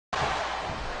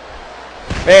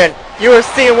Man, you are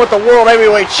seeing what the World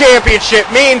Heavyweight Championship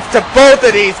means to both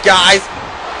of these guys.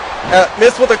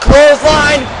 Missed with a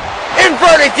clothesline.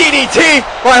 Inverted DDT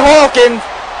by Hawkins.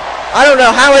 I don't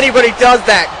know how anybody does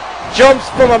that. Jumps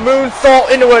from a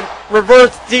moonsault into a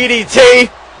reverse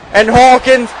DDT. And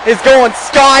Hawkins is going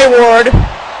skyward.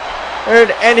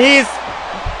 And he's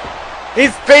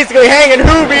basically hanging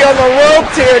Juvy on the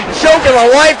ropes here, choking the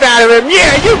life out of him.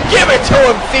 Yeah, you give it to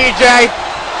him, CJ.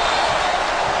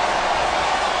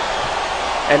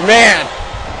 And man,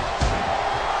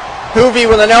 Juvy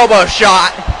with an elbow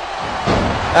shot.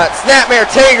 Snapmare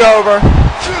takeover.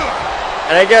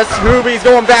 And I guess Juvy's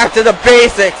going back to the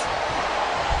basics.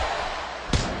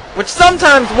 Which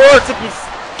sometimes works if you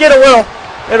get a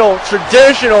little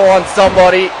traditional on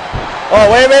somebody. Oh,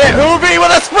 wait a minute. Juvy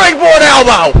with a springboard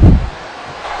elbow.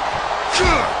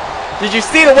 Did you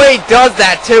see the way he does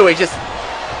that too? He just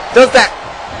does that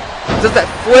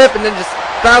flip and then just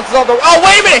bounces off the... Oh,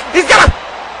 wait a minute. He's got a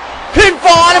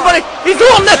pinfall on him, but he's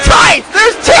holding the tights.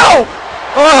 There's two.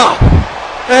 Oh,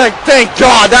 thank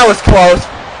God. That was close.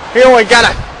 He only got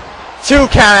a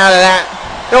 2 count out of that.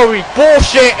 That would be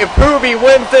bullshit if Juvy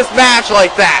wins this match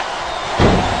like that.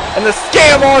 And the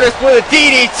scam artist with a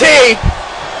DDT.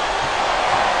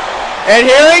 And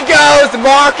here he goes,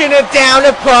 marking a down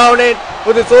opponent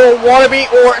with his little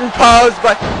wannabe Orton pose.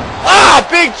 But,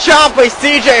 big chop by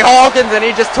CJ Hawkins, and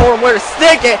he just told him where to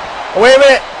stick it. Wait a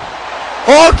minute.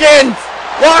 Hawkins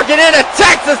locking in a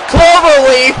Texas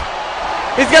Cloverleaf.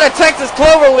 He's got a Texas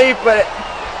Cloverleaf, but it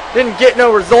didn't get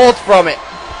no results from it.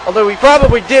 Although he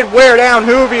probably did wear down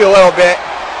Juvy a little bit.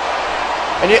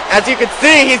 And as you can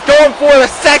see, he's going for the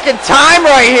second time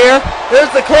right here. There's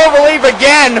the Cloverleaf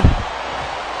again.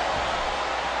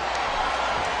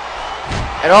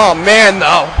 And oh man,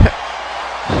 though.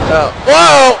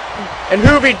 Whoa! And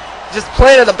Juvy just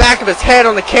planted the back of his head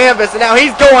on the canvas, and now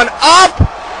he's going up.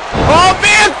 Oh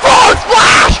man, frog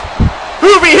splash!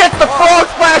 Juvy hits the frog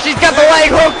splash. He's got the leg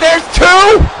hook. There's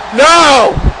 2.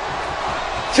 No!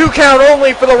 2 count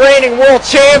only for the reigning world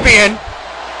champion.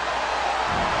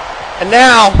 And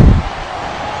now,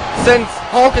 sends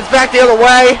Hawkins back the other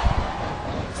way.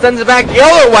 Sends it back the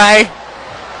other way.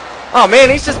 Oh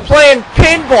man, he's just playing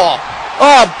pinball.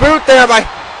 Oh, boot there by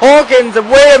Hawkins. And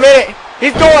wait a minute,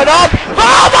 he's going up.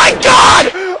 Oh my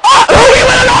God! Oh, Juvy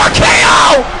with an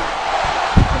RKO!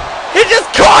 He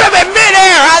just caught him in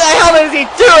midair. How the hell does he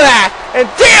do that? And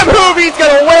damn, Juvy's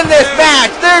gonna win this match.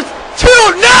 There's 2.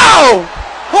 No!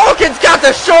 Hawkins got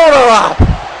the shoulder up.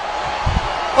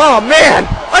 Oh man,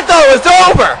 I thought it was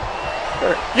over.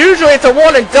 Usually it's a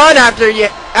one and done after he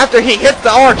hits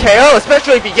the RKO,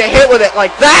 especially if you get hit with it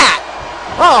like that.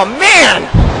 Oh man.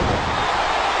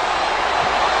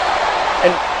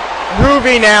 And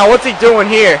Juvy now, what's he doing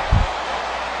here?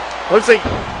 Looks like,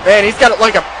 man, he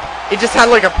just had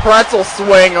like a pretzel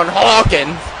swing on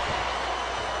Hawkins.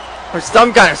 Or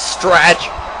some kind of stretch.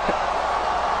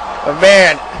 But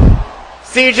man,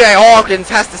 CJ Hawkins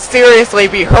has to seriously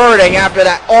be hurting after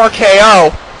that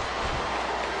RKO.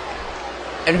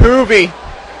 And Juvy,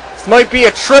 this might be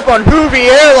a trip on Juvy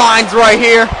Airlines right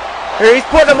here. Here he's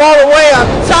putting him all the way on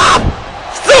top.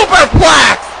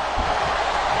 Superplex!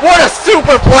 What a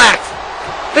superplex!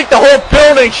 I think the whole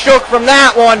building shook from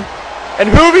that one.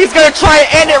 And Juvy's gonna try to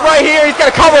end it right here. He's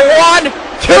gonna cover 1,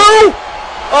 2.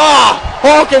 Oh,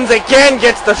 Hawkins again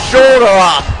gets the shoulder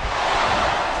up.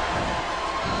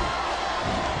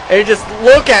 And you just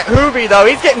look at Juvy though,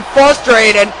 he's getting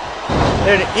frustrated.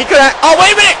 And he could have, oh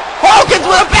wait a minute! Hawkins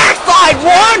with a backslide!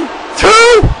 1,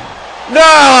 2!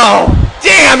 No!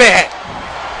 Damn it!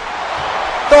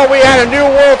 Thought we had a new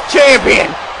world champion.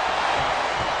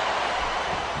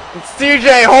 And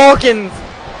CJ Hawkins,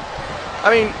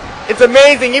 I mean, it's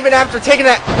amazing, even after taking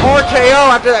that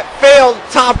RKO, after that failed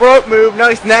top rope move,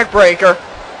 nice neck breaker,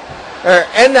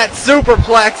 and that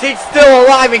superplex, he's still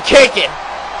alive and kicking.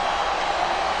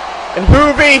 And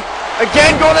Juvy,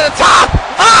 again going to the top.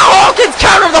 Ah, Hawkins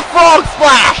countered the frog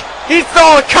splash. He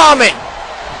saw it coming.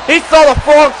 He saw the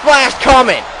frog splash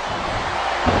coming.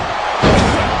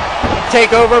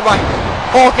 Takeover by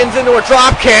Hawkins into a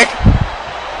drop kick.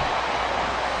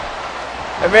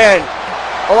 And man,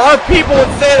 a lot of people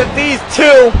would say that these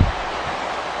two,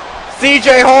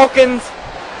 CJ Hawkins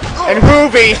and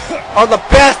Juvy, are the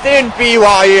best in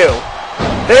BYU.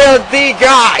 They are the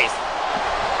guys.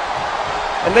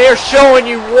 And they are showing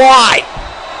you why.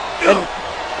 And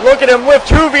look at him lift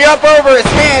Juvy up over his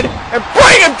head and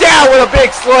bring him down with a big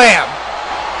slam.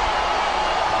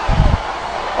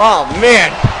 Oh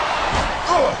man.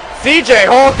 CJ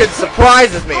Hawkins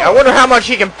surprises me. I wonder how much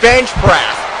he can bench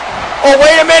press. Oh,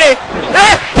 wait a minute.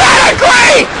 There's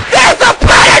pedigree! There's a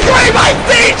pedigree by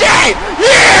CJ!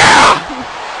 Yeah!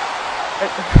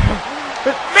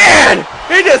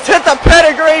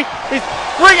 pedigree. He's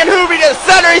bringing Juvy to the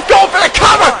center. He's going for the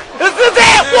cover. This is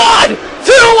it. 1,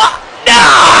 2,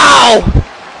 no!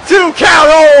 2 count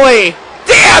only.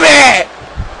 Damn it!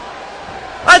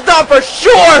 I thought for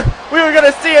sure we were going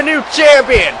to see a new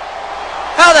champion.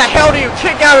 How the hell do you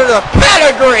kick out of the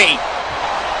pedigree?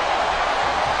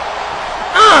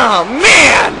 Oh,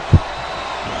 man!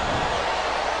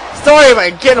 Sorry if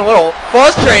I'm getting a little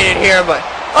frustrated here, but...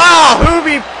 Oh,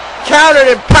 Juvy countered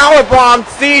and powerbombed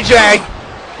CJ.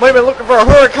 Might have been looking for a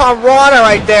Hurricane Rana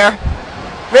right there.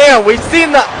 Man, we've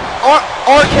seen the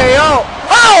RKO.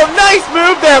 Oh, nice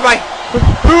move there by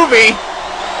Juvy.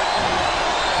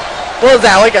 What was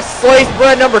that, like a sliced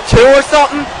bread number 2 or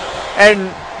something? And,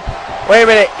 wait a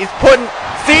minute, he's putting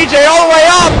CJ all the way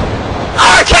up.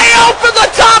 RKO from the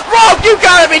top rope! You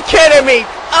gotta be kidding me!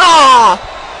 Ah!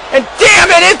 And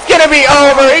damn it, it's gonna be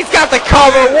over! He's got the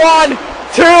cover! 1,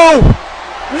 2...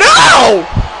 No!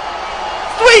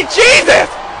 Sweet Jesus!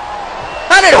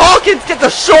 How did Hawkins get the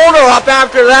shoulder up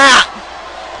after that?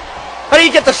 How do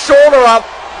you get the shoulder up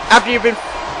after you've been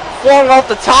flung off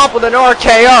the top with an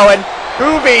RKO? And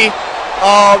Juvy...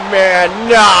 Oh man,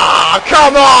 nah!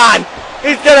 Come on!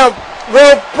 He's gonna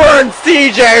rope burn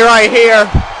CJ right here!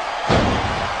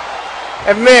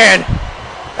 And man,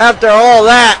 after all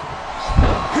that,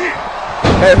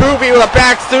 and Juvy with a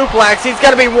back suplex, he's got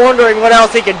to be wondering what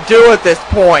else he can do at this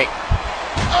point.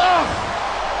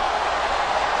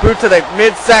 Boot to the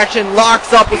midsection,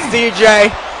 locks up with CJ.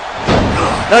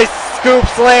 Nice scoop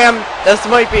slam. This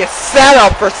might be a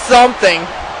setup for something.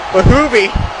 But Juvy,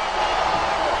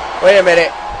 wait a minute.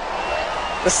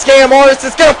 The scam artist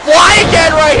is going to fly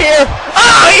again right here.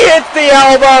 Oh, he hits the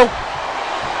elbow.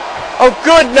 Oh,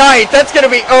 good night. That's going to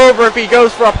be over if he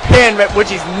goes for a pin, which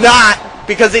he's not,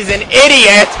 because he's an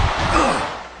idiot.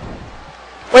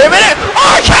 Wait a minute.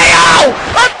 RKO!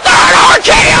 A third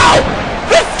RKO!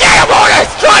 The scam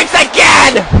artist strikes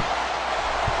again!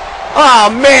 Oh,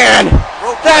 man.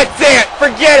 That's it.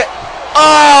 Forget it.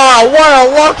 Oh, what a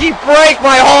lucky break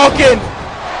by Hawkins.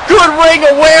 Good ring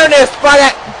awareness by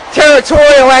that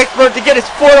territorial expert to get his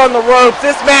foot on the ropes.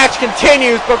 This match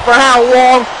continues, but for how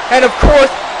long? And, of course,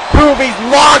 Juvy's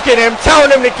mocking him,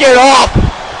 telling him to get up.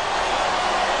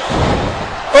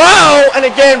 Oh, and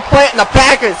again planting the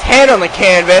back of his head on the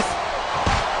canvas.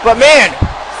 But man,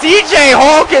 CJ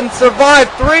Hawkins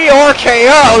survived 3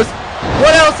 RKOs.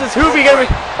 What else is Juvy gonna be?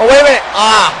 Oh, wait a minute.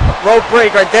 Ah, rope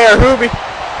break right there. Juvy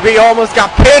almost got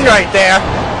pinned right there.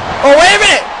 Oh, wait a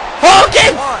minute.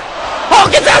 Hawkins!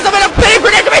 Hawkins has him in a big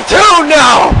predicament too.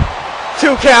 No!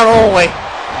 2 count only.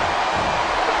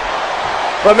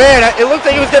 But man, it looked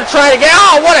like he was going to try it again.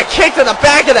 Oh, what a kick to the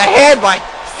back of the head by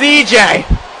CJ.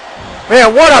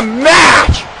 Man, what a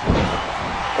match.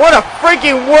 What a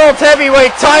freaking World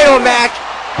Heavyweight title match.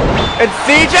 And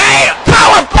CJ,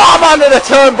 powerbomb onto the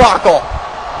turnbuckle.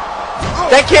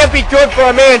 That can't be good for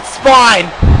a man's spine.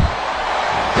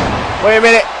 Wait a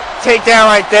minute. Takedown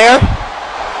right there.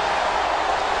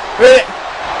 Wait a minute.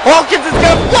 Hawkins is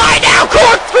going to fly down.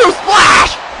 Corkscrew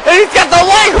splash. And he's got the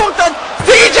leg hooked on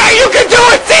CJ, you can do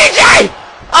it, CJ!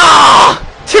 Ah,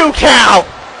 2 count.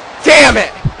 Damn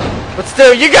it. But still,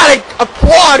 you gotta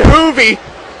applaud Juvy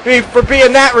for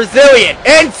being that resilient.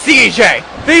 And CJ.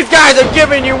 These guys are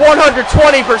giving you 120%.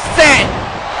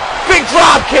 Big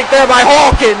drop kick there by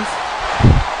Hawkins.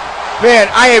 Man,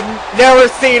 I have never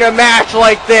seen a match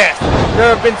like this.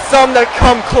 There have been some that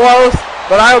come close,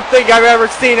 but I don't think I've ever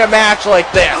seen a match like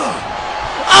this.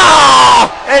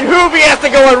 Oh! And Juvy has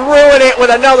to go and ruin it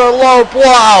with another low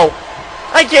blow.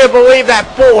 I can't believe that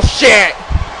bullshit.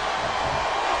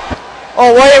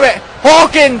 Oh, wait a minute.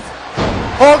 Hawkins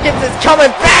is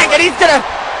coming back, and he's gonna...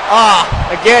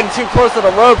 again, too close to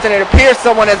the ropes, and it appears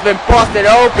someone has been busted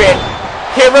open.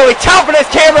 Can't really tell from this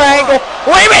camera angle.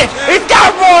 Wait a minute. He's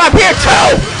got him rolling up here, too.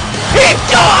 He's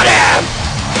got him.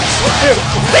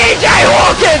 CJ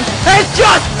Hawkins has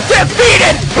just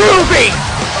defeated Juvy.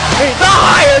 The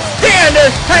higher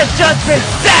standard has just been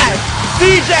set.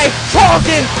 CJ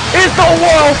Hawkins is the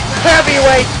World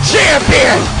Heavyweight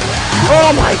Champion. Oh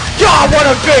my God, what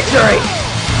a victory.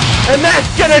 And that's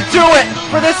gonna do it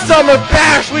for this Summer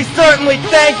Bash. We certainly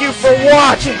thank you for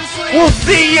watching. We'll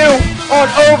see you on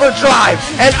Overdrive.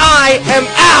 And I am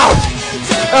out.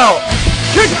 Oh,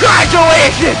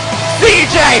 congratulations,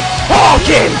 CJ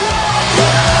Hawkins.